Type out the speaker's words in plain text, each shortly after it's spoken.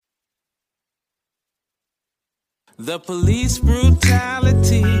The police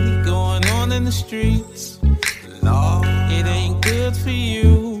brutality going on in the streets. Lord, it ain't good for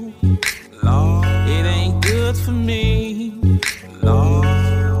you. Lord, it ain't good for me.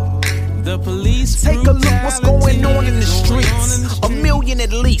 Lord, the police Take a look what's going on in the streets. A million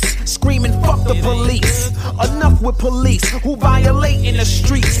at least screaming fuck the police. Enough with police who violate in the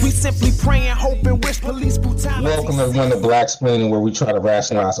streets. We simply pray and hope and wish police brutality. Welcome everyone to Blacksplaining, where we try to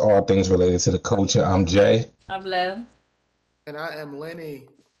rationalize all things related to the culture. I'm Jay. I'm Lev. And I am Lenny.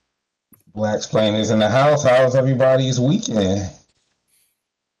 Blacksplaining is in the house. How's everybody's weekend?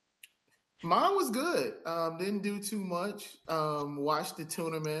 Mine was good. Didn't do too much. Watched the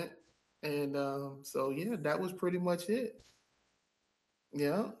tournament. And so, yeah, that was pretty much it.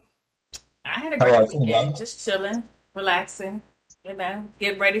 Yeah. I had a great weekend. Just chilling, relaxing,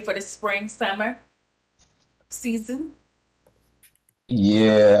 getting ready for the spring, summer season.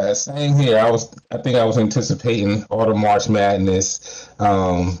 Yeah, same here. I think I was anticipating all the March Madness,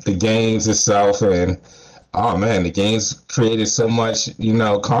 the games itself, and oh man, the games created so much,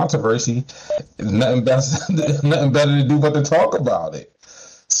 controversy. Nothing better to do but to talk about it.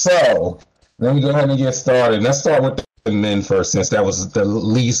 So let me go ahead and get started. Let's start with the men first, since that was the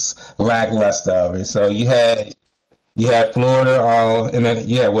least lackluster of it. So you had Florida, and then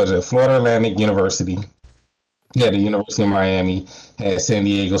Florida Atlantic University. You had the University of Miami, had San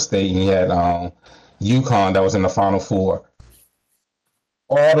Diego State, and you had UConn that was in the Final Four.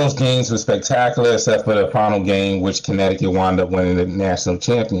 All those games were spectacular, except for the final game, which Connecticut wound up winning the national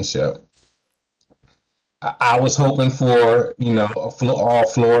championship. I was hoping for, all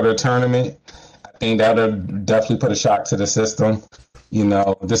Florida tournament. I think that would definitely put a shock to the system,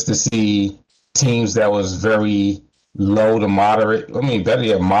 just to see teams that was very low to moderate, better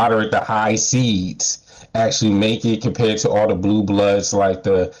yet, moderate to high seeds actually make it compared to all the blue bloods like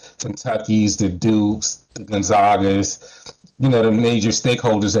the Kentuckys, the Dukes, the Gonzagas, the major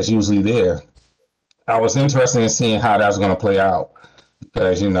stakeholders that's usually there. I was interested in seeing how that was going to play out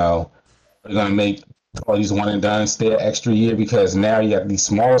because, they're going to make all these one and done stay an extra year because now you have these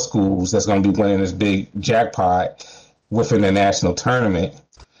smaller schools that's going to be winning this big jackpot within the national tournament.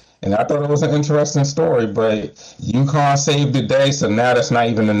 And I thought it was an interesting story, but UConn saved the day, so now that's not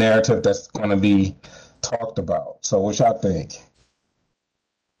even the narrative that's going to be talked about. So what y'all think?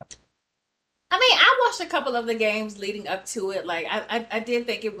 I watched a couple of the games leading up to it. Like I did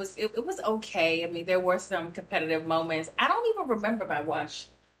think it was okay. There were some competitive moments. I don't even remember if I watched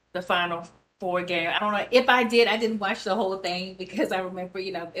the Final Four game. I don't know if I did. I didn't watch the whole thing because I remember,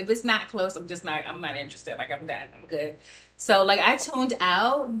 if it's not close, I'm not interested. Like I'm done. I'm good. So I tuned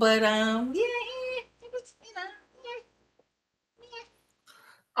out, but it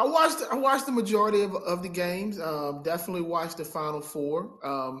was, I watched the majority of the games. Definitely watched the Final Four.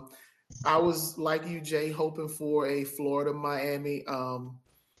 I was like you, Jay, hoping for a Florida Miami,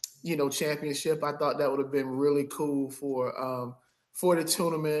 championship. I thought that would have been really cool for the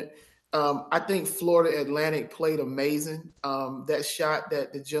tournament. I think Florida Atlantic played amazing. That shot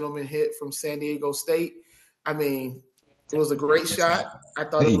that the gentleman hit from San Diego State, it was a great shot. I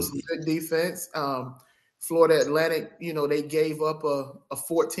thought it was some good defense. Florida Atlantic, they gave up a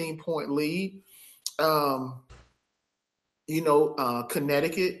 14-point lead.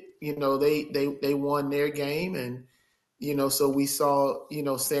 Connecticut, they won their game. And, so we saw,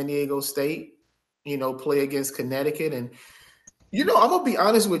 San Diego State, play against Connecticut. And, I'm going to be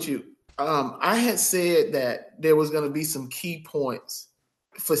honest with you. I had said that there was going to be some key points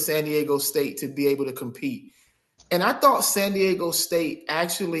for San Diego State to be able to compete. And I thought San Diego State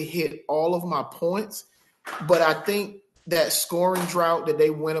actually hit all of my points. But I think that scoring drought that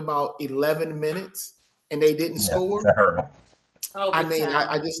they went about 11 minutes and they didn't score.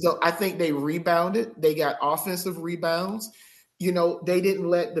 I just don't. I think they rebounded. They got offensive rebounds. They didn't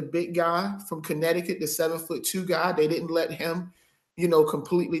let the big guy from Connecticut, the 7'2" guy, they didn't let him,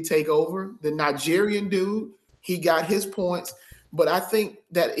 completely take over. The Nigerian dude, he got his points. But I think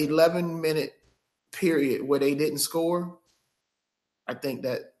that 11-minute period where they didn't score, I think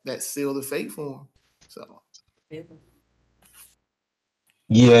that sealed the fate for them. So.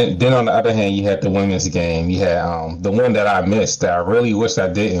 Yeah, then on the other hand, you had the women's game. You had the one that I missed that I really wish I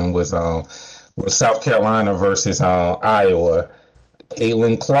didn't was South Carolina versus Iowa.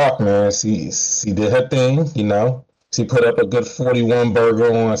 Caitlin Clark, man, she did her thing, She put up a good 41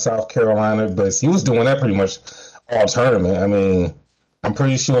 burger on South Carolina, but she was doing that pretty much all tournament. I'm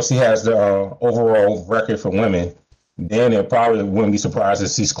pretty sure she has the overall record for women. Then it probably wouldn't be surprised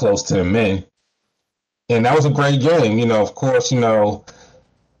if she's close to the men. And that was a great game. Of course,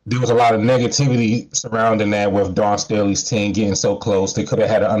 there was a lot of negativity surrounding that with Dawn Staley's team getting so close. They could have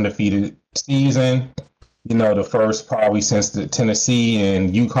had an undefeated season. the first probably since the Tennessee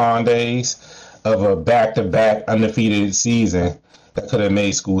and UConn days of a back-to-back undefeated season that could have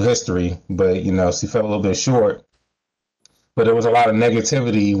made school history. But, she fell a little bit short. But there was a lot of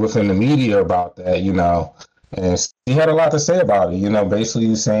negativity within the media about that, and she had a lot to say about it,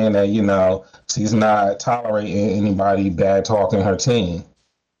 basically saying that, she's not tolerating anybody bad talking her team.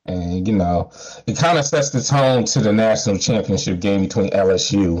 And, it kind of sets the tone to the national championship game between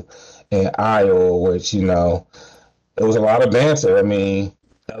LSU and Iowa, which, it was a lot of banter. I mean,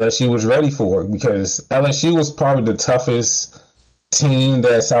 LSU was ready for it because LSU was probably the toughest team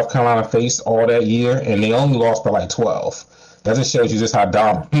that South Carolina faced all that year, and they only lost by like 12. That just shows you just how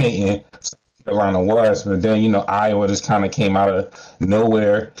dominating South Carolina was. But then, Iowa just kind of came out of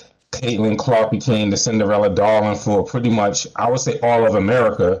nowhere. Caitlin Clark became the Cinderella darling for pretty much, I would say, all of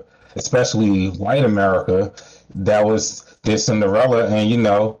America, especially white America. That was their Cinderella, and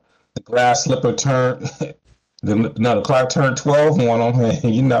the glass slipper turned. The clock turned 12 on them,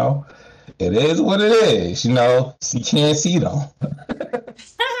 and it is what it is. She can't see them.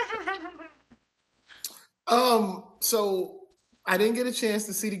 So I didn't get a chance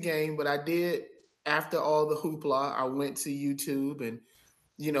to see the game, but I did. After all the hoopla, I went to YouTube and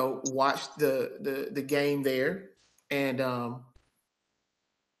watched the game there, and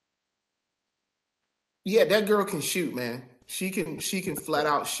yeah, that girl can shoot, man. She can flat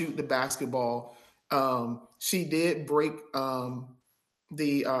out shoot the basketball. She did break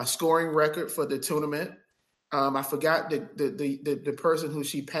the scoring record for the tournament. I forgot the person who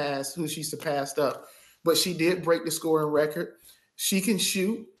she surpassed up, but she did break the scoring record. She can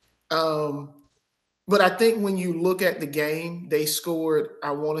shoot. But I think when you look at the game, they scored,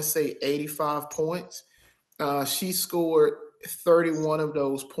 I want to say 85 points. She scored 31 of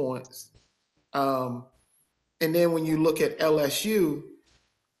those points. And then when you look at LSU,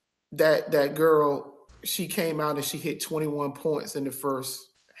 that girl, she came out and she hit 21 points in the first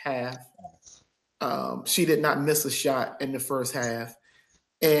half. She did not miss a shot in the first half.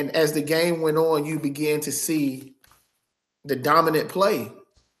 And as the game went on, you began to see the dominant play.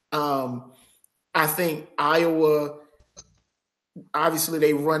 I think Iowa, obviously,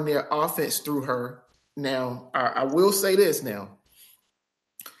 they run their offense through her. Now, I will say this now.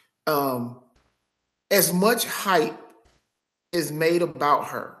 As much hype is made about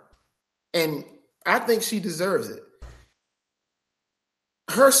her, and I think she deserves it,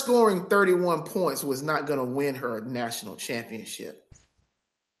 her scoring 31 points was not going to win her a national championship.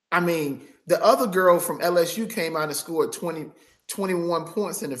 I mean, the other girl from LSU came out and scored 21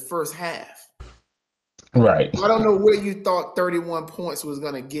 points in the first half. Right. I don't know where you thought 31 points was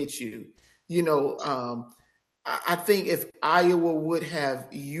going to get you. I think if Iowa would have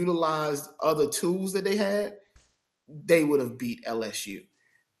utilized other tools that they had, they would have beat LSU.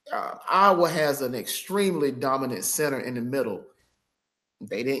 Iowa has an extremely dominant center in the middle.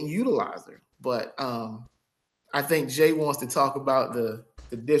 They didn't utilize her. But I think Jay wants to talk about the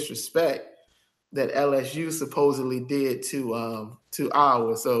disrespect that LSU supposedly did to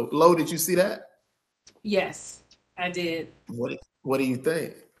Iowa. So, Lo, did you see that? Yes, I did. What do you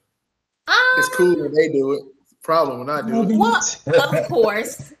think? It's cool when they do it. It's a problem when I do it. Well, of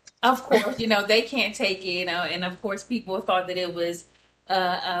course, they can't take it, and of course, people thought that it was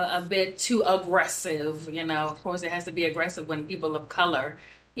a bit too aggressive. Of course, it has to be aggressive when people of color,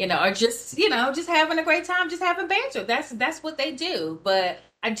 are just having a great time, just having banter. That's what they do. But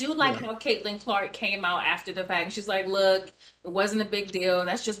I do like how Caitlin Clark came out after the fact. She's like, look, it wasn't a big deal.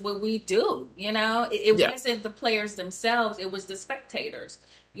 That's just what we do. It wasn't the players themselves. It was the spectators,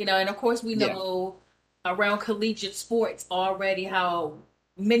 and of course we know around collegiate sports already how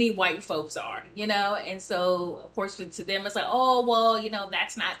many white folks are, and so of course to them it's like, oh, well,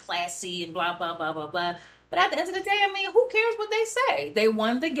 that's not classy and blah, blah, blah, blah, blah. But at the end of the day, I mean, who cares what they say? They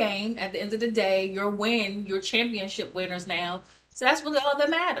won the game. At the end of the day, you're championship winners now. So that's really all that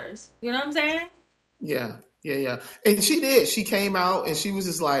matters. You know what I'm saying? Yeah. And she did. She came out and she was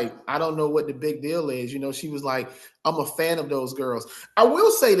just like, I don't know what the big deal is. She was like, I'm a fan of those girls. I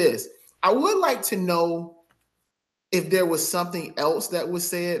will say this. I would like to know if there was something else that was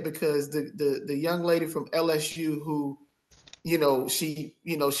said, because the young lady from LSU who, she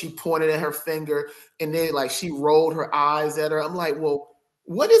pointed at her finger and then like she rolled her eyes at her. I'm like, well,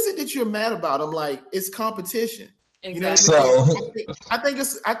 what is it that you're mad about? I'm like, it's competition. Exactly. I think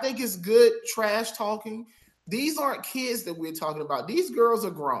it's good trash talking. These aren't kids that we're talking about. These girls are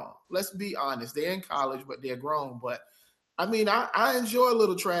grown. Let's be honest. They're in college, but they're grown. But I mean, I enjoy a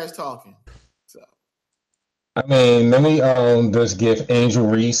little trash talking. So I mean, let me just give Angel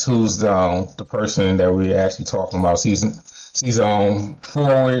Reese, who's the person that we're actually talking about. She's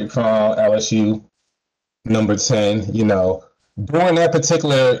forward from LSU. number 10. During that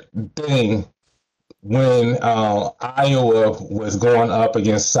particular thing, when Iowa was going up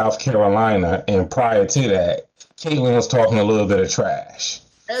against South Carolina, and prior to that, Caitlin was talking a little bit of trash.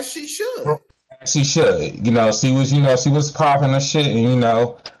 As she should. She should. She was popping her shit, and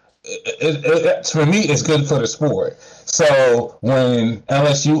for me, it's good for the sport. So when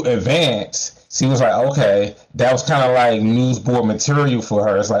LSU advanced, she was like, okay, that was kind of like news board material for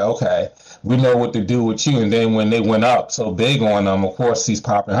her. It's like, okay, we know what to do with you. And then when they went up so big on them, of course, she's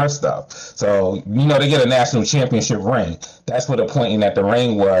popping her stuff. So, they get a national championship ring. That's what the pointing at the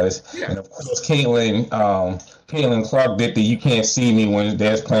ring was. Yeah. And of course, Caitlin Clark did the You Can't See Me when they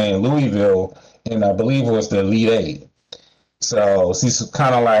was playing Louisville, and I believe it was the Elite Eight. So she's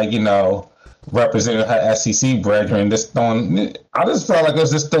kind of like, representing her SEC brethren. I just felt like it was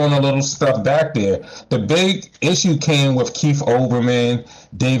just throwing a little stuff back there. The big issue came with Keith Olbermann,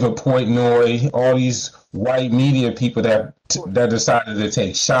 David Portnoy, all these white media people that decided to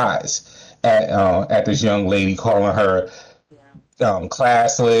take shots at this young lady, calling her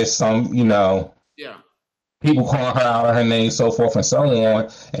classless. Yeah. People calling her out of her name, so forth and so on.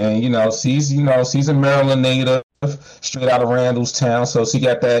 And she's a Maryland native, straight out of Randallstown, so she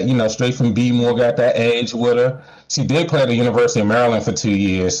got that, straight from B-Moore, got that edge with her. She did play at the University of Maryland for 2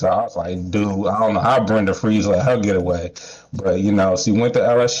 years, so I was like, dude, I don't know how Brenda Frese let her get away. But, she went to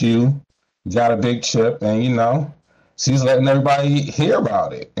LSU, got a big chip, and, she's letting everybody hear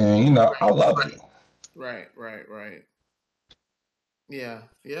about it. And, I love it. Right. Yeah.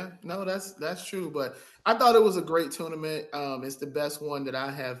 No, that's true. But I thought it was a great tournament. It's the best one that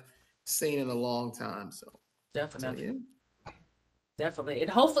I have seen in a long time. So Definitely. so, yeah. Definitely. And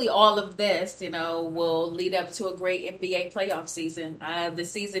hopefully all of this, will lead up to a great NBA playoff season. The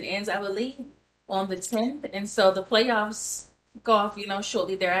season ends, I believe, on the 10th. And so the playoffs go off,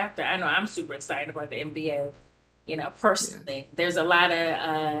 shortly thereafter. I know I'm super excited about the NBA. Personally, there's a lot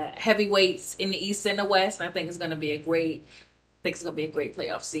of heavyweights in the East and the West. And I think it's going to be a great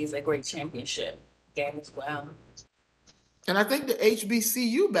playoff season, a great championship game as well. And I think the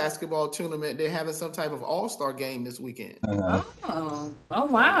HBCU basketball tournament, they're having some type of all-star game this weekend. Oh,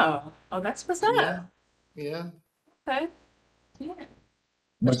 wow. Oh, that's what's up. Yeah. Okay. Yeah.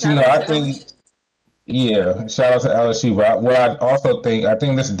 But I think, shout out to LSU. But what I also think,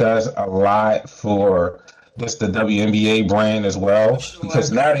 this does a lot for just the WNBA brand as well,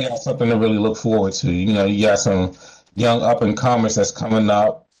 because now they got something to really look forward to. You got some young up and comers that's coming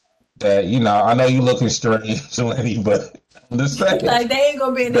up that, I know you looking strange, Lenny, but I'm just saying. Like they ain't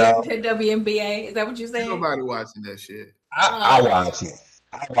gonna be in the WNBA. Is that what you're saying? Nobody watching that shit. I watch it.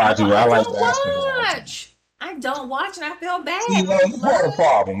 I like basketball. I don't watch, and I feel bad. See, that's part of the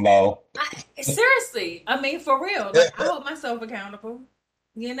problem, though. Seriously, I mean, for real. Like, I hold myself accountable.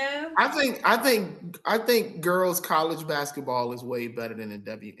 I think girls college basketball is way better than the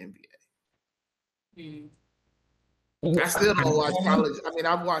WNBA. I still don't watch college. I mean,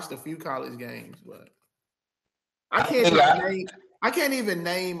 I've watched a few college games, but I can't even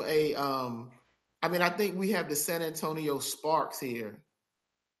name a. I mean, I think we have the San Antonio Sparks here,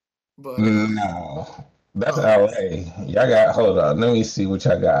 but no, that's LA. Y'all got. Hold on, let me see what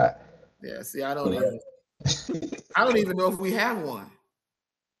y'all got. Yeah, see, I don't even know if we have one.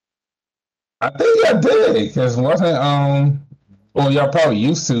 I think I did, because wasn't well, y'all probably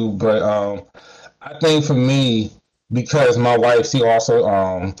used to, but I think for me, because my wife, she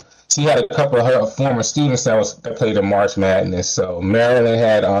also she had a couple of her former students that played in March Madness. So Maryland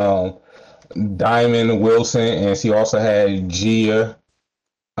had Diamond Wilson, and she also had Gia,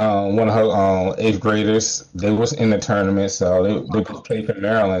 one of her eighth graders. They was in the tournament, so they played for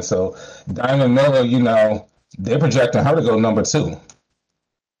Maryland. So Diamond Miller, they're projecting her to go number 2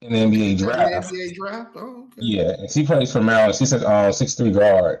 in the NBA draft. NBA draft? Oh, okay. Yeah, and she plays for Maryland. She's a 6'3"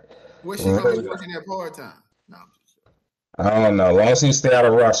 guard. Where's she going to be working at part-time? No. I don't know. As long as she stay out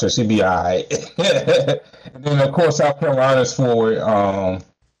of Russia, she'll be all right. And then, of course, South Carolina's forward,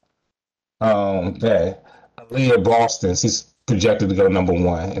 Aaliyah Boston. She's projected to go number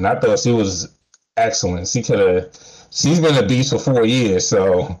 1. And I thought she was excellent. She's been a beast for 4 years.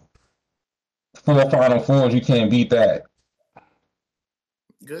 So 4 Final Fours, you can't beat that.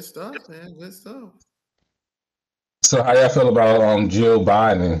 Good stuff, man. Good stuff. So how y'all feel about Jill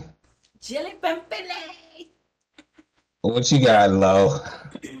Biden? Jilly Pimpin'. What you got, Lo?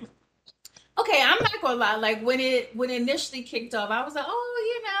 Okay, I'm not gonna lie. Like when it initially kicked off, I was like,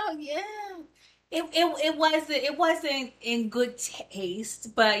 oh, yeah. It wasn't in good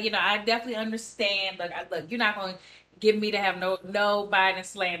taste, but I definitely understand. Look, you're not gonna get me to have no Biden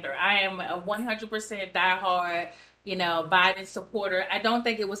slander. I am a 100% diehard Biden supporter. I don't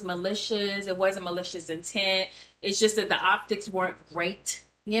think it was malicious. It wasn't malicious intent. It's just that the optics weren't great,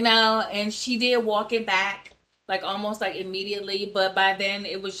 and she did walk it back like almost like immediately, but by then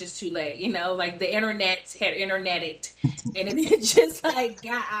it was just too late, like the internet had interneted and it just like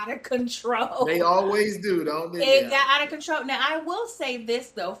got out of control. They always do, don't they? It got out of control. Now I will say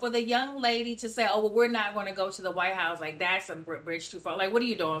this though, for the young lady to say, "Oh, well, we're not going to go to the White House," like that's a bridge too far. Like, what are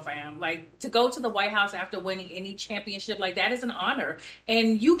you doing, fam? Like to go to the White House after winning any championship, like that is an honor,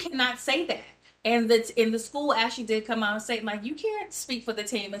 and you cannot say that. And the school actually did come out and say, like, you can't speak for the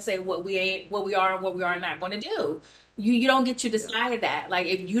team and say what we are, and what we are not going to do. You don't get to decide that. Like,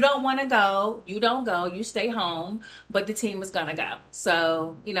 if you don't want to go, you don't go. You stay home, but the team is gonna go.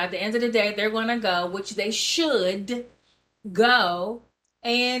 So, at the end of the day, they're gonna go, which they should go.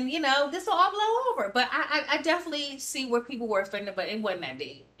 And this will all blow over. But I definitely see where people were offended, but it wasn't that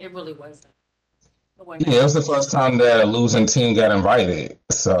deep. It really wasn't. Yeah, it was the first time that a losing team got invited.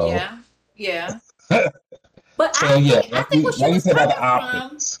 So yeah. But so I think what she was said coming about the from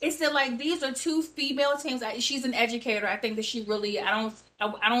optics. is that like these are two female teams. She's an educator. I think that she really. I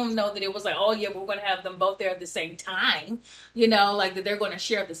don't know that it was like, oh yeah, we're going to have them both there at the same time. Like that they're going to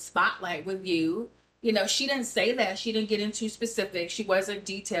share the spotlight with you. She didn't say that. She didn't get into specifics. She wasn't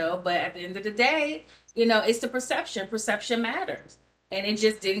detailed. But at the end of the day, it's the perception. Perception matters. And it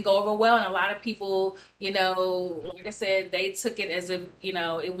just didn't go over well. And a lot of people, like I said, they took it as if,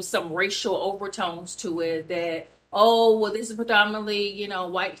 it was some racial overtones to it that, oh, well, this is predominantly,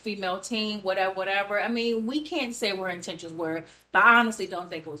 white female team, whatever. I mean, we can't say what her intentions were, but I honestly don't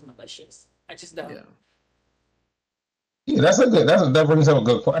think it was malicious. I just don't. Yeah, that brings up a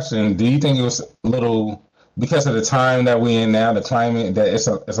good question. Do you think it was a little, because of the time that we're in now, the climate, that it's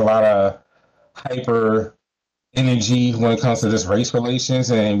a lot of hyper energy when it comes to this race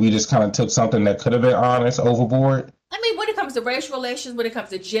relations, and we just kind of took something that could have been honest overboard? I mean, when it comes to race relations, when it comes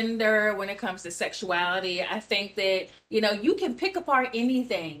to gender, when it comes to sexuality, I think that, you can pick apart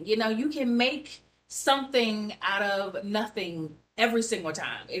anything. You can make something out of nothing every single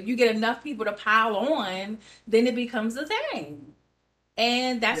time. If you get enough people to pile on, then it becomes a thing.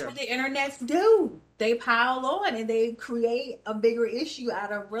 And that's what the internets do. They pile on and they create a bigger issue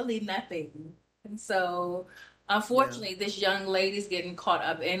out of really nothing. And so unfortunately, this young lady's getting caught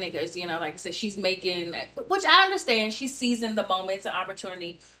up in it because, like I said, she's making, which I understand, she's seizing the moment, it's an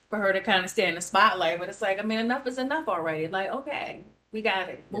opportunity for her to kind of stay in the spotlight. But it's like, I mean, enough is enough already. Like, okay, we got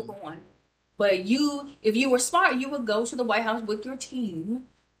it. Move on. But if you were smart, you would go to the White House with your team,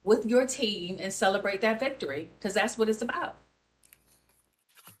 and celebrate that victory because that's what it's about.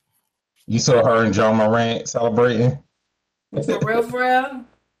 You saw her and John Morant celebrating? For real?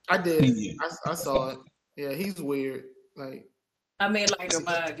 I did. Yeah. I saw it. Yeah, he's weird. Like a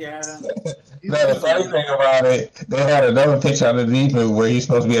mug, yeah. No, the funny thing about it, they had another picture underneath it where he's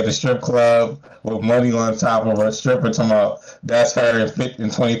supposed to be at the strip club with money on top of a stripper talking about that's her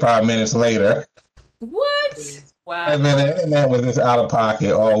in 25 minutes later. What? Wow. And then the internet was just out of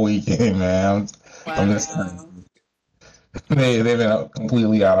pocket all weekend, man. Wow. They've been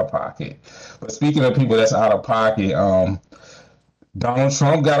completely out of pocket. But speaking of people that's out of pocket, Donald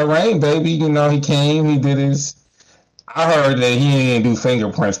Trump got a reign, baby. He came, he did his. I heard that he didn't do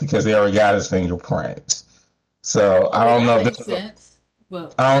fingerprints because they already got his fingerprints. So I don't know if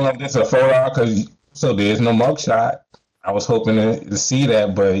this is a photo because there's no mugshot. I was hoping to see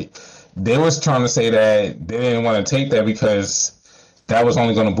that, but they was trying to say that they didn't want to take that because that was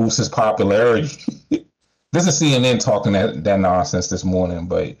only going to boost his popularity. This is CNN talking that nonsense this morning,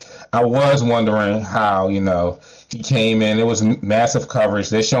 but I was wondering how, he came in. It was massive coverage.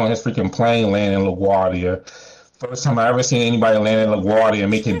 They're showing his freaking plane land in LaGuardia. First time I ever seen anybody land in LaGuardia and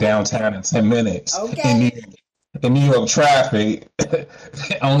make it downtown in 10 minutes. Okay. In New York traffic.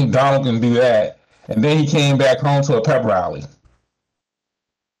 Only Donald can do that. And then he came back home to a pep rally.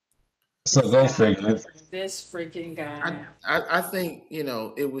 So go figure. This freaking guy. I think,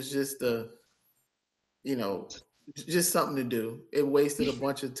 it was just just something to do. It wasted a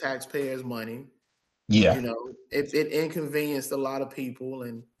bunch of taxpayers' money. Yeah. It inconvenienced a lot of people,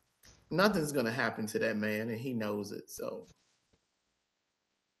 and nothing's going to happen to that man, and he knows it. So,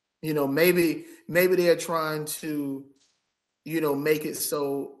 maybe they're trying to, make it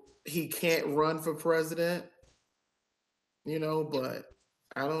so he can't run for president, but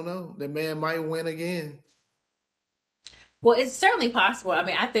I don't know. The man might win again. Well, it's certainly possible. I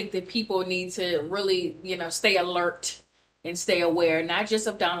mean, I think that people need to really, stay alert and stay aware, not just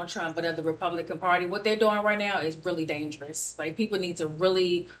of Donald Trump, but of the Republican Party. What they're doing right now is really dangerous. Like, people need to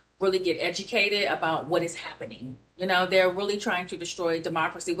really, really get educated about what is happening, You know, they're really trying to destroy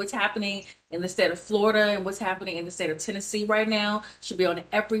democracy. What's happening in the state of Florida and what's happening in the state of Tennessee right now should be on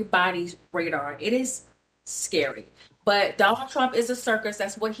everybody's radar. It is scary. But Donald Trump is a circus.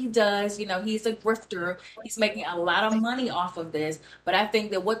 That's what he does. You know, he's a grifter. He's making a lot of money off of this. But I think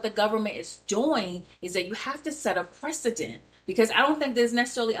that what the government is doing is that you have to set a precedent, because I don't think this is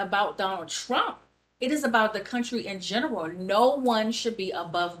necessarily about Donald Trump. It is about the country in general. No one should be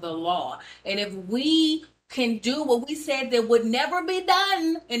above the law. And if we can do what we said that would never be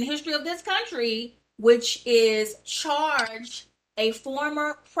done in the history of this country, which is charge a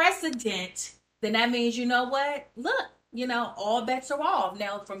former president, then that means, you know what? Look, you know, all bets are off.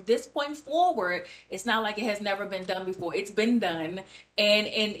 Now, from this point forward, it's not like it has never been done before. It's been done. And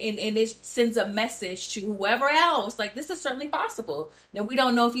it sends a message to whoever else, like, this is certainly possible. Now, we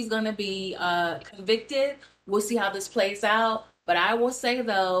don't know if he's going to be convicted. We'll see how this plays out. But I will say,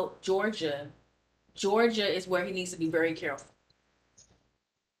 though, Georgia is where he needs to be very careful.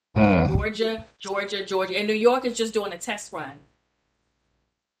 Georgia. And New York is just doing a test run.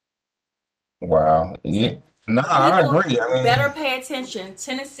 Wow. Yeah. No, I agree. I mean, better pay attention.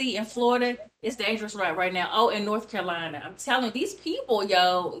 Tennessee and Florida is dangerous right now. Oh, and North Carolina. I'm telling you, these people,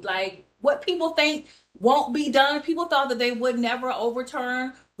 yo, like, what people think won't be done. People thought that they would never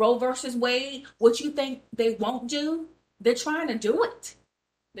overturn Roe versus Wade. What you think they won't do? They're trying to do it.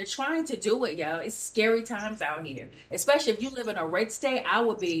 They're trying to do it, yo. It's scary times out here. Especially if you live in a red state, I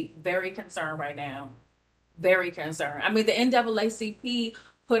would be very concerned right now. Very concerned. I mean, the NAACP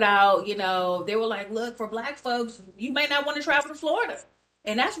put out, you know, they were like, look, for Black folks, you may not want to travel to Florida.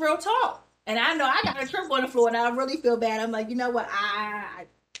 And that's real talk. And I know I got a trip going to Florida. I really feel bad. I'm like, you know what?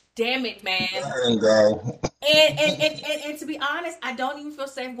 Damn it, man. there you go. And to be honest, I don't even feel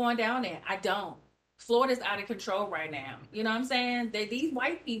safe going down there. I don't. Florida's out of control right now. You know what I'm saying? These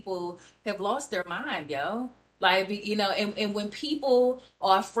white people have lost their mind, yo. Like, you know, and when people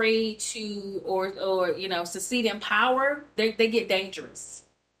are afraid to or you know, succeed in power, they get dangerous.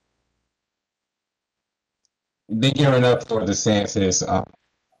 They're gearing up for DeSantis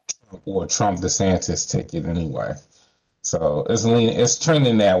or Trump DeSantis ticket anyway. So it's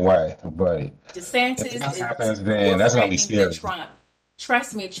trending that way. But DeSantis if that happens, then that's gonna be scary. Trump.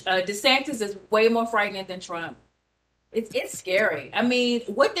 Trust me, DeSantis is way more frightening than Trump. It's scary. I mean,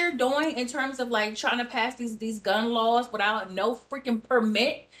 what they're doing in terms of like trying to pass these gun laws without no freaking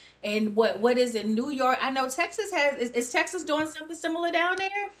permit, and what is in New York? I know Texas is Texas doing something similar down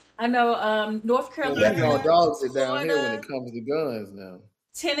there? I know North Carolina. Yeah, dogs are down here when it comes to guns now.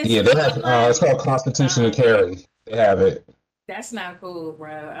 Tennessee. Yeah, they have it's called constitutional carry. They have it. That's not cool,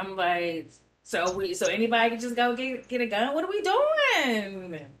 bro. I'm like, so anybody can just go get a gun? What are we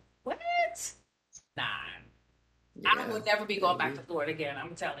doing? What? Nah. Yeah. I would never be going back to Florida again.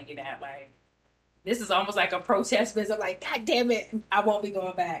 I'm telling you that. Like, this is almost like a protest visit. I'm like, God damn it, I won't be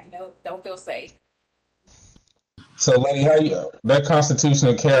going back. No, don't feel safe. So, Lenny, that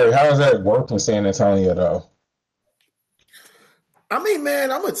constitutional carry, how does that work in San Antonio, though? I mean,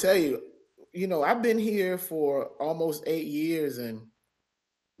 man, I'm gonna tell you, you know, I've been here for almost 8 years, and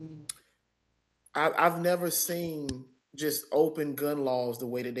I've never seen just open gun laws the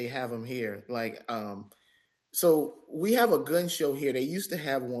way that they have them here. Like, so we have a gun show here. They used to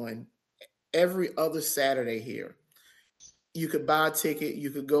have one every other Saturday here. You could buy a ticket, you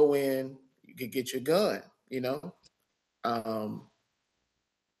could go in, you could get your gun, you know.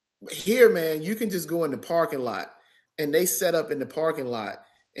 Here, man, you can just go in the parking lot, and they set up in the parking lot,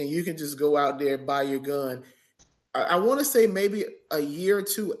 and you can just go out there, buy your gun. I want to say maybe a year or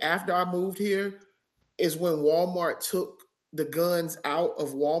two after I moved here is when Walmart took the guns out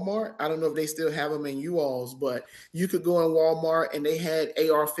of Walmart. I don't know if they still have them in U-Hauls, but you could go in Walmart and they had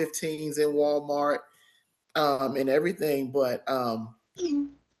AR-15s in Walmart and everything. But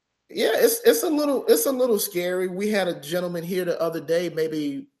yeah, it's a little scary. We had a gentleman here the other day,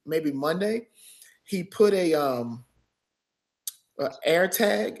 maybe Monday. He put a air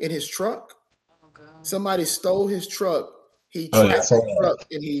tag in his truck. Oh, God. Somebody stole his truck. He tracked the truck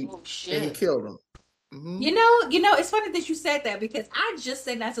and he killed him. Mm-hmm. You know, it's funny that you said that, because I just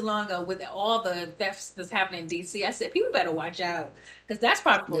said not too long ago with all the thefts that's happening in DC, I said people better watch out, because that's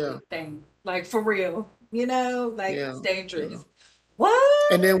probably a thing. Like, for real, you know, like it's dangerous. Yeah.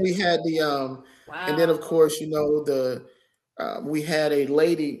 What? And then we had the and then of course, you know, we had a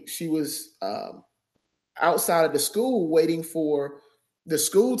lady. She was outside of the school waiting for the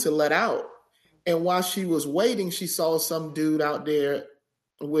school to let out, and while she was waiting, she saw some dude out there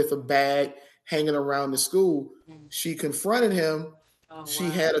with a bag hanging around the school. She confronted him. She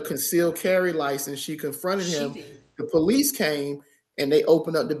had a concealed carry license. She confronted him. The police came and they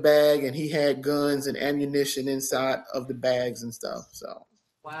opened up the bag, and he had guns and ammunition inside of the bags and stuff. So,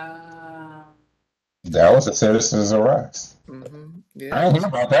 wow. That was a citizen's arrest. Yeah, I didn't hear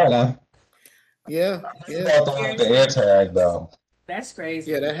about that one. yeah. About the one with the air tag, though. That's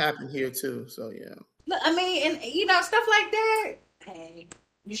crazy. Yeah, that happened here too. So yeah. Look, I mean, and you know, stuff like that. Hey,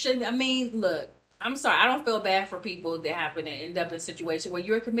 you shouldn't. I mean, look, I'm sorry. I don't feel bad for people that happen to end up in a situation where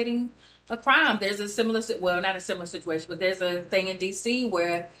you're committing a crime. There's a similar, well, not a similar situation, but there's a thing in D.C.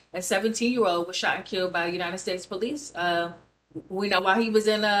 where a 17-year-old was shot and killed by United States police. We know while he was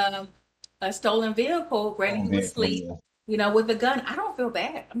in a stolen vehicle, granted he was asleep, you know, with a gun. I don't feel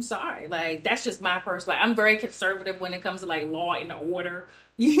bad. I'm sorry. Like, that's just my personal. Like, I'm very conservative when it comes to like law and order.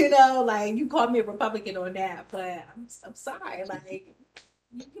 You know, like, you called me a Republican on that, but I'm sorry. Like,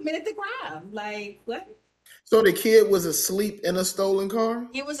 you committed the crime. Like, what? So the kid was asleep in a stolen car?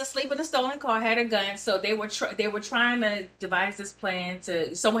 He was asleep in a stolen car, had a gun. So they were trying to devise this plan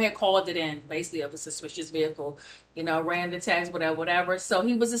to. Someone had called it in, basically, of a suspicious vehicle. You know, ran the tags, whatever. So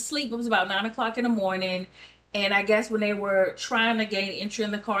he was asleep. It was about 9:00 in the morning, and I guess when they were trying to gain entry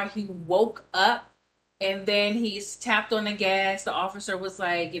in the car, he woke up, and then he's tapped on the gas. The officer was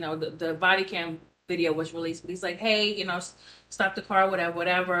like, you know, the body cam video was released, but he's like, hey, you know, stop the car,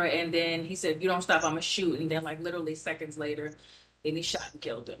 whatever. And then he said, if you don't stop, I'm gonna shoot. And then, like, literally seconds later, then he shot and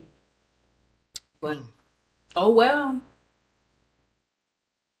killed him. But oh well.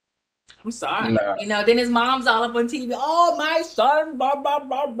 I'm sorry. Nah. You know, then his mom's all up on TV. Oh, my son, blah blah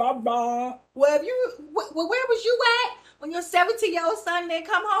blah blah blah. Well, where was you at when your 17-year-old son didn't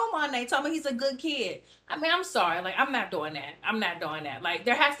come home all night? Told me he's a good kid. I mean, I'm sorry. Like, I'm not doing that. Like,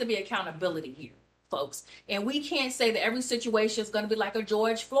 there has to be accountability here, folks. And we can't say that every situation is going to be like a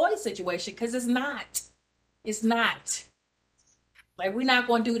George Floyd situation, because it's not. It's not. Like, we're not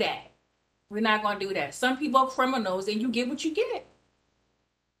going to do that. We're not going to do that. Some people are criminals, and you get what you get.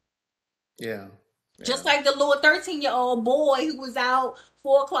 Yeah. Just like the little 13-year-old boy who was out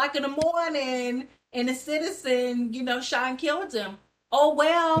 4:00 in the morning, and a citizen, you know, shot and killed him. Oh,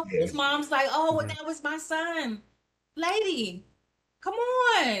 well, his mom's like, oh, well, that was my son. Lady, come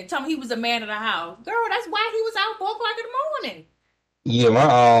on. Tell me he was a man of the house. Girl, that's why he was out 4:00 in the morning. Yeah,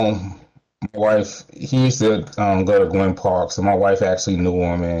 my wife, he used to go to Glen Park, so my wife actually knew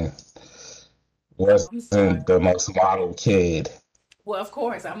him and wasn't the most model kid. Well, of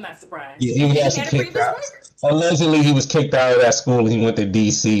course, I'm not surprised. Yeah, he was actually kicked out. Allegedly, he was kicked out of that school, and he went to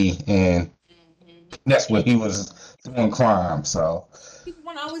D.C., and that's where he was doing crime, so. People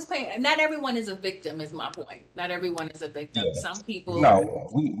want to always pay. Not everyone is a victim, is my point. Not everyone is a victim. Yeah. Some people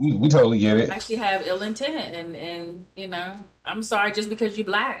we totally get it. actually have ill intent, and you know, I'm sorry, just because you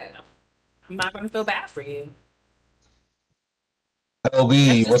black, I'm not going to feel bad for you.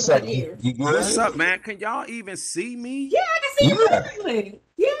 LB, what's up? You What's up, man? Can y'all even see me? Yeah, I can see you perfectly.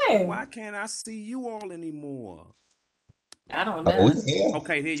 Yeah. Why can't I see you all anymore? I don't know. Yeah.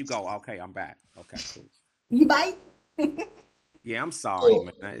 Okay, here you go. Okay, I'm back. Okay, cool. You bite? Yeah, I'm sorry,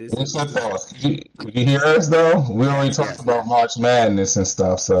 man. What's up, boss? Did you hear us, though? We already talked about March Madness and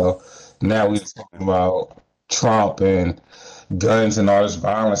stuff, so now we're talking about Trump and guns and all this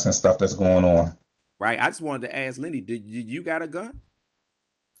violence and stuff that's going on. Right. I just wanted to ask Lindy, did you got a gun?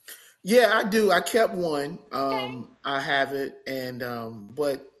 Yeah, I do. I kept one. I have it, and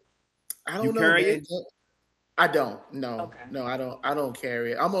but I don't You know. carry Man. it? I don't. No, Okay. no, I don't. I don't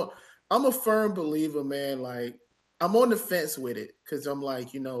carry it. I'm a firm believer, man. Like, I'm on the fence with it, because I'm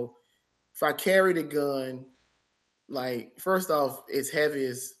like, you know, if I carry the gun, like, first off, it's heavy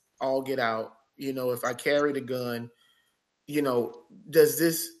as all get out. You know, if I carry the gun, you know, does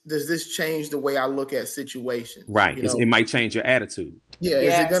this change the way I look at situations? Right. You know? It might change your attitude. Yeah,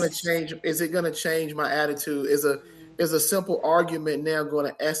 Yes. Is it gonna change my attitude? Is a simple argument now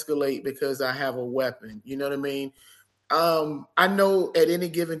going to escalate because I have a weapon? You know what I mean? I know at any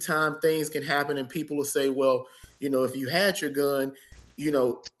given time things can happen, and people will say, well, you know, if you had your gun, you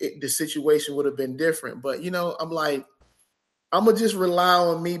know, the situation would have been different. But, you know, I'm like, I'm gonna just rely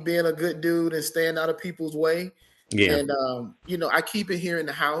on me being a good dude and staying out of people's way. Yeah. And you know, I keep it here in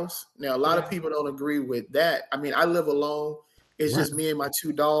the house. Now, a lot of people don't agree with that. I mean, I live alone. It's just me and my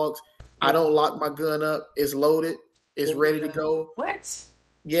 2 dogs. I don't lock my gun up. It's loaded. It's ready to go. What?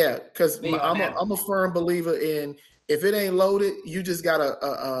 Yeah, because Me on that. I'm a firm believer in, if it ain't loaded, you just got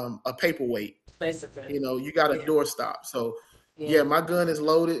a paperweight. Basically. You know, you got a doorstop. So yeah, my gun is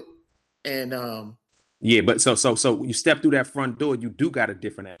loaded, and Yeah, but so you step through that front door, you do got a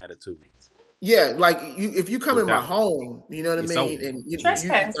different attitude. yeah, like if you come in my Without- home, you know what I It's mean, over.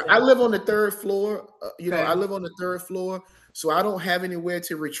 and I live on the 3rd floor. You know, I live on the 3rd floor, so I don't have anywhere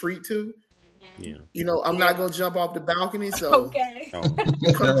to retreat to. Yeah. You know, I'm not gonna jump off the balcony, so Okay. Oh, come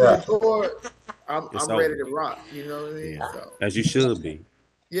to the door, I'm It's ready over. to rock. You know what I mean? yeah. So As you should be.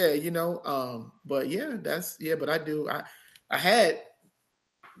 yeah, but yeah, but I had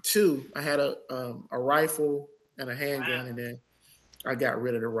two. I had a rifle and a handgun, and then I got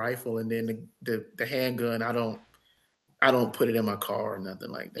rid of the rifle, and then the handgun. I don't put it in my car or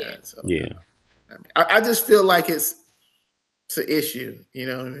nothing like that. So Yeah. I just feel like it's an issue. You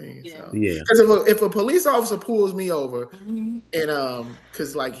know what I mean? Yeah. So Yeah. because if a police officer pulls me over, Mhm. and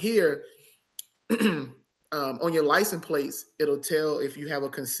because like here, on your license plates, it'll tell if you have a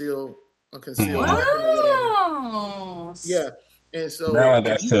concealed weapon or whatever. Wow. Yeah, and so Maryland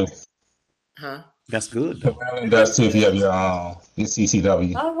does too. huh? That's good. Though. Maryland does too if you have your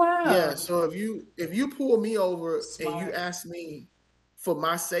CCW. Oh wow. Yeah, so if you pull me over and Smart. you ask me for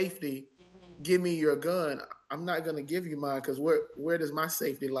my safety, give me your gun. I'm not gonna give you mine because where does my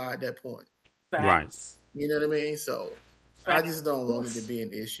safety lie at that point? Right. Facts. You know what I mean? So I Facts. just don't want it to be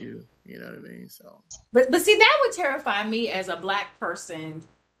an issue. You know what I mean? So But see, that would terrify me as a black person,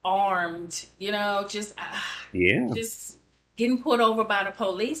 armed. You know, just Yeah. just getting pulled over by the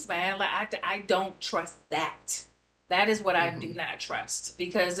police, man. Like I don't trust that. That is what I do not trust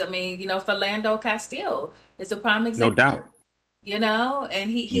because I mean, Philando Castile is a prime No example. doubt. And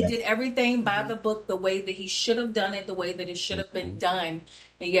he Yeah. did everything by the book, the way that he should have done it, the way that it should have been done,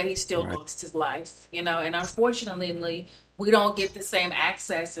 and yet he still Right. lost his life. And unfortunately, we don't get the same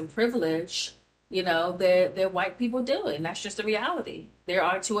access and privilege, that white people do, and that's just the reality. There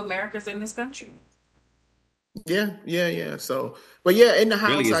are two Americas in this country. yeah. So, but yeah, in the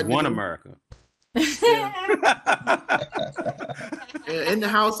house Really, I it's one do. America. In the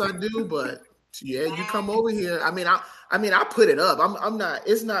house I do, but yeah, you come over here. I mean, I put it up. I'm not.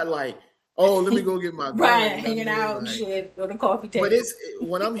 It's not like, oh, let me go get my gun. Right, You know what I hanging mean? out and Like, shit on the coffee table. but it's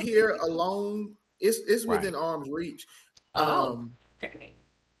when I'm here alone, it's Right. within arm's reach. Oh, okay.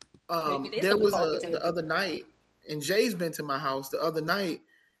 Maybe it is There on the was coffee the table. other night, and Jay's been to my house. The other night,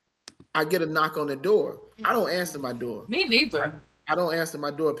 I get a knock on the door. I don't answer my door. Me neither. I don't answer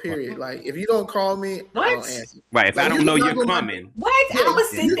my door. Period. Like if you don't call me, I What? don't answer. Right. If Like, I don't you know can you're knock on my- coming, What? Yeah, I'm gonna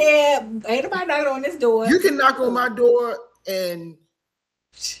you- sit there. Ain't nobody knocking on this door. You can knock on my door, and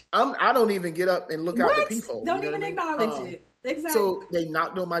I don't even get up and look out the What? peephole. Don't you know even what I mean? acknowledge it. Exactly. So they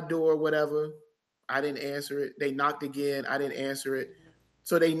knocked on my door, whatever. I didn't answer it. They knocked again. I didn't answer it.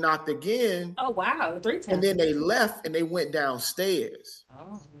 So they knocked again, Oh wow, 3 times. and then they left and they went downstairs.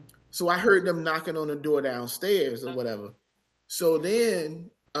 Oh. So I heard them knocking on the door downstairs or whatever. So then,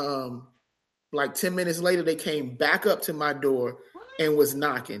 like 10 minutes later, they came back up to my door and was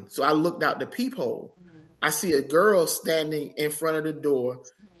knocking. So I looked out the peephole. I see a girl standing in front of the door,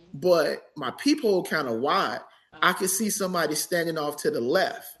 but my peephole kind of wide. I could see somebody standing off to the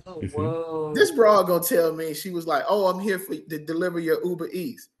left. Oh, whoa. This broad gonna tell me, she was like, "Oh, I'm here to deliver your Uber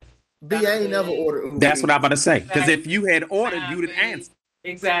Eats." B, I ain't never ordered Uber that's what I'm Eats. about to say. Because if you had ordered, you would answer.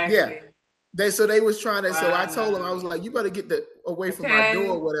 Exactly. Yeah. They was trying to. So I told them, I was like, "You better get away from my Okay.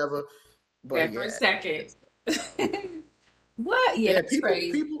 door, or whatever." But For a yeah, second. What? Yeah, that's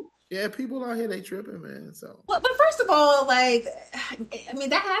crazy. people out here, they tripping, man. So But first of all, like, I mean,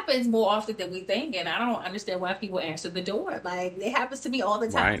 that happens more often than we think, and I don't understand why people answer the door. Like, it happens to me all the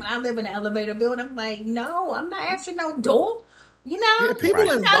time. Right. When I live in an elevator building, I'm like, no, I'm not answering no door. You know, yeah, people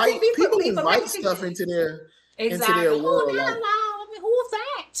Right. invite People invite like- stuff into their exactly. their Who world, not like- allowed? I mean, who's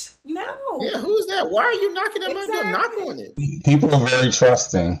that? No. yeah. Who's that? Why are you knocking at my door? Knock Exactly. on it. People are very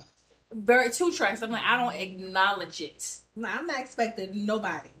trusting. Very too trust. I'm like, I don't acknowledge it. No, I'm not expecting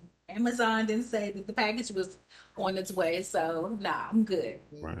nobody. Amazon didn't say that the package was on its way, so nah, I'm good.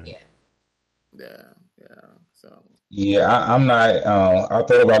 Right. Yeah. Yeah. So Yeah, I'm not. I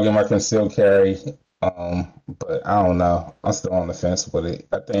thought about getting my concealed carry, but I don't know. I'm still on the fence with it.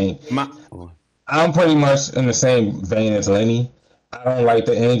 I think I'm pretty much in the same vein as Lenny. I don't like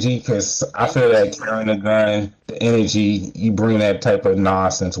the energy because I feel that carrying a gun, the energy, you bring that type of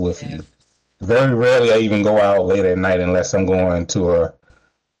nonsense with you. Very rarely I even go out late at night unless I'm going to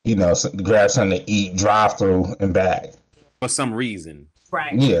grab something to eat, drive through and back. For some reason.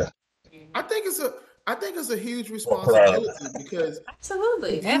 Right. Yeah. I think it's a huge responsibility because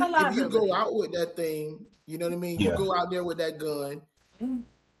Absolutely. if And a you, lot if you of go it. out with that thing, you know what I mean? Yeah. You go out there with that gun,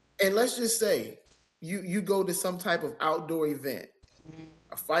 and let's just say you go to some type of outdoor event,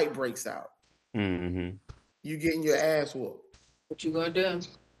 a fight breaks out, Mm-hmm. you getting your ass whooped. What you gonna do?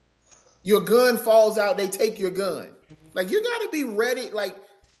 Your gun falls out, they take your gun. Like you gotta be ready. Like,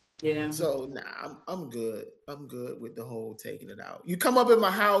 Yeah. so nah, I'm good. I'm good with the whole taking it out. You come up in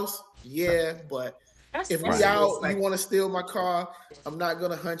my house, yeah, but If we out, you want to steal my car, I'm not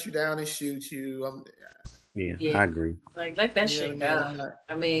gonna hunt you down and shoot you. I agree. Like, let that shit go.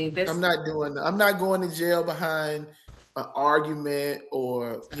 I mean, I'm not going to jail behind an argument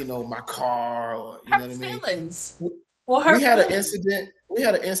or my car or you know what I mean. Feelings. We had an incident. We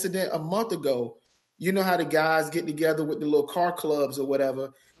had an incident a month ago. You know how the guys get together with the little car clubs or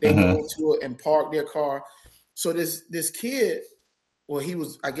whatever. They go into it and park their car. So this kid. Well,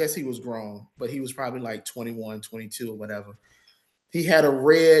 I guess he was grown, but he was probably like 21, 22 or whatever. He had a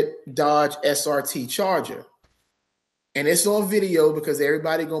red Dodge SRT Charger. And it's on video because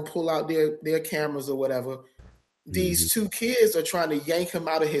everybody going to pull out their cameras or whatever. These two kids are trying to yank him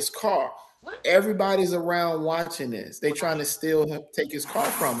out of his car. What? Everybody's around watching this. They trying to steal him, take his car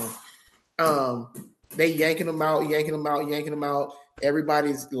from him. They yanking him out.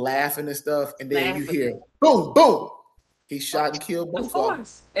 Everybody's laughing and stuff. And then you hear, boom, boom. He shot and killed both of them.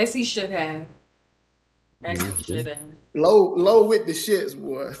 As he should have. Low with the shits,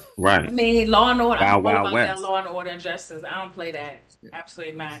 boy. Right. I mean, Law and Order. Wild West. That Law and Order and Justice. I don't play that.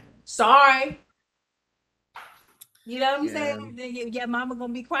 Absolutely not. Sorry. You know what I'm saying? Yeah, mama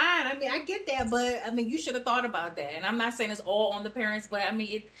gonna be crying. I mean, I get that, but I mean, you should have thought about that. And I'm not saying it's all on the parents, but I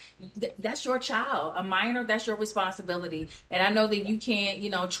mean, that's your child, a minor. That's your responsibility. And I know that you can't,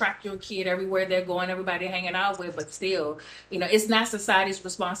 track your kid everywhere they're going, everybody hanging out with, but still, it's not society's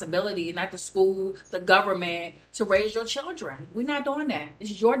responsibility, not the school, the government to raise your children. We're not doing that.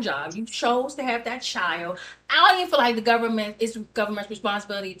 It's your job. You chose to have that child. I don't even feel like it's government's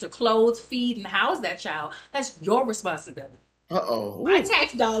responsibility to clothe, feed, and house that child. That's your responsibility. My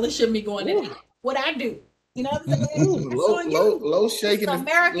tax dollars shouldn't be going in. What I do, you know what I'm saying? Low shaking. It's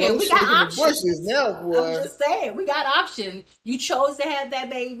American. We got options now, boy. I'm just saying, we got options. You chose to have that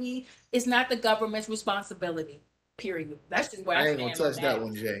baby. It's not the government's responsibility. Period. That's just where I ain't gonna touch that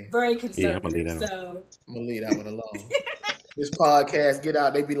one, Jay. Very conservative. I'm gonna leave that one alone. This podcast get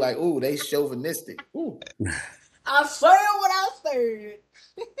out, they be like, "Ooh, they chauvinistic." Ooh. I said what I said.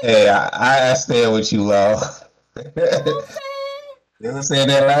 Hey, I stand with you, Lo. They were saying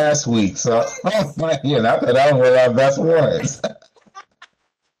that last week, so I thought that was one of our best ones.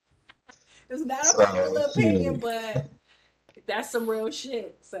 It's not a popular opinion, but that's some real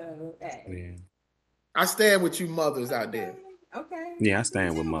shit. So, hey. I stand with you mothers out there. Okay. Yeah, I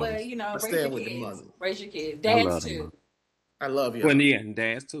stand with mothers. But, I stand with the mothers. Raise your kids. Dads, too. I love you. Well, yeah, and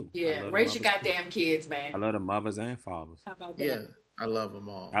dads, too. Yeah, raise your goddamn kids, man. I love the mothers and fathers. How about that? Yeah, I love them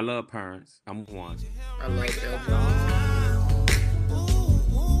all. I love parents. I'm one. I love them.